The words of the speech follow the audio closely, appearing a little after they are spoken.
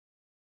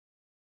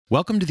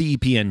Welcome to the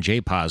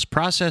ePNJPOS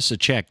Process a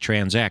Check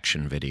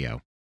Transaction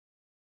video.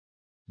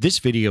 This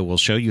video will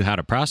show you how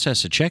to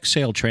process a check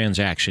sale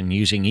transaction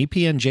using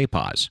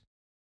ePNJPOS.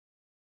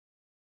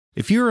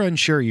 If you are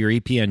unsure your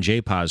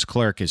ePNJPOS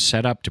clerk is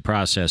set up to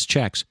process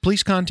checks,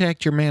 please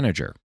contact your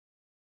manager.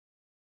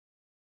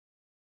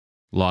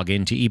 Log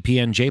into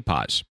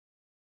ePNJPOS.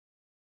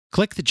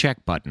 Click the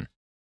Check button.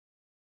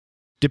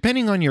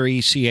 Depending on your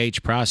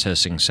ACH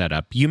processing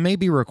setup, you may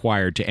be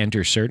required to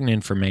enter certain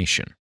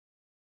information.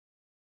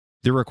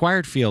 The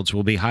required fields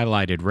will be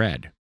highlighted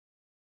red.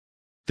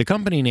 The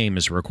company name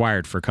is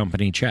required for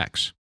company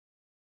checks.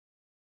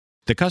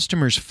 The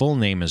customer's full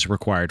name is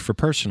required for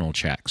personal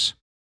checks.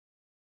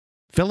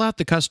 Fill out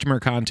the customer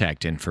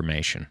contact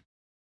information.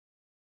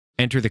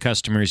 Enter the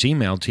customer's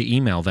email to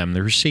email them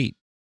the receipt.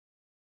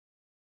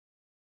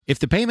 If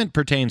the payment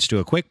pertains to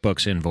a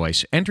QuickBooks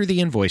invoice, enter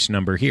the invoice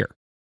number here.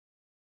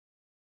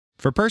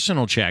 For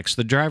personal checks,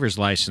 the driver's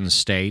license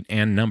state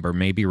and number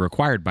may be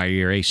required by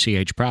your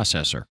ACH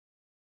processor.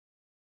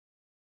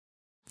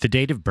 The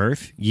date of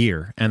birth,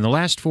 year, and the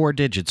last 4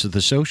 digits of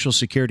the Social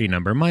Security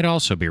number might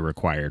also be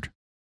required.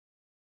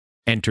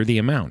 Enter the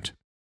amount.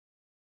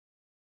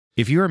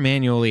 If you are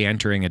manually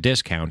entering a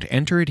discount,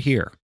 enter it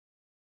here.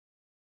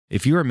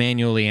 If you are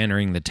manually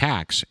entering the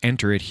tax,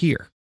 enter it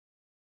here.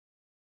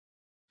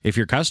 If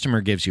your customer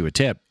gives you a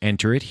tip,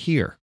 enter it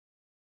here.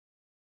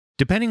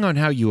 Depending on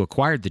how you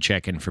acquired the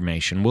check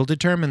information will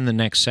determine the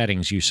next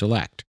settings you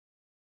select.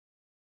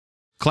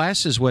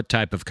 Class is what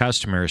type of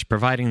customer is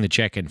providing the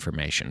check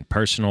information,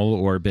 personal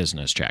or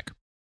business check.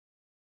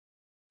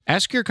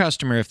 Ask your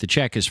customer if the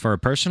check is for a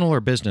personal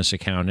or business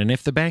account and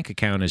if the bank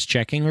account is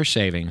checking or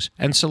savings,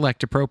 and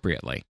select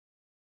appropriately.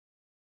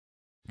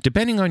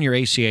 Depending on your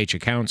ACH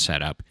account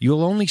setup, you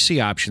will only see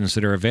options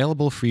that are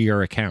available for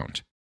your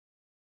account.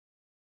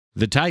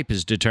 The type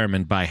is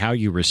determined by how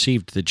you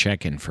received the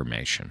check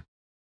information.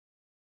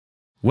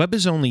 Web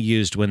is only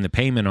used when the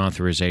payment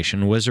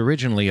authorization was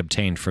originally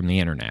obtained from the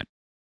Internet.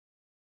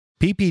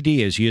 PPD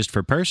is used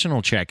for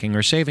personal checking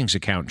or savings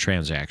account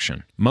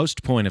transaction.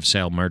 Most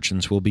point-of-sale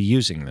merchants will be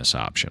using this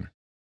option.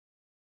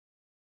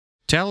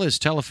 TEL is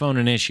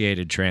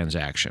telephone-initiated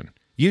transaction.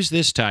 Use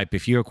this type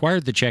if you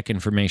acquired the check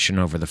information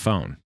over the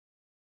phone.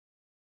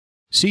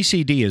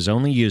 CCD is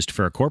only used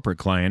for a corporate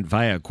client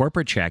via a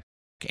corporate check,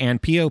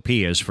 and POP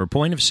is for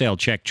point-of-sale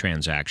check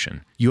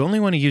transaction. You only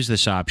want to use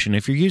this option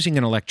if you're using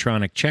an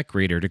electronic check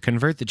reader to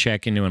convert the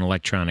check into an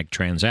electronic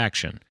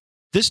transaction.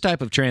 This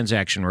type of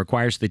transaction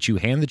requires that you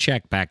hand the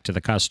check back to the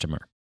customer.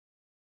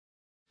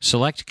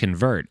 Select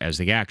Convert as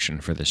the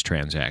action for this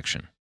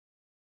transaction.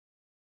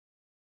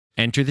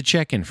 Enter the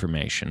check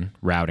information,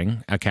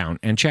 routing, account,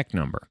 and check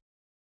number.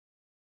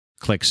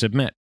 Click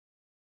Submit.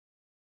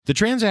 The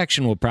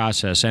transaction will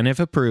process, and if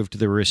approved,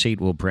 the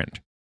receipt will print.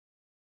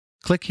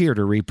 Click here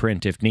to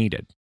reprint if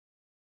needed.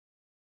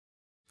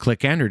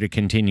 Click Enter to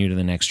continue to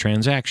the next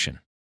transaction.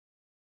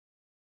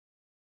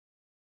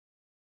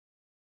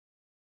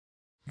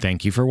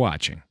 Thank you for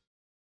watching.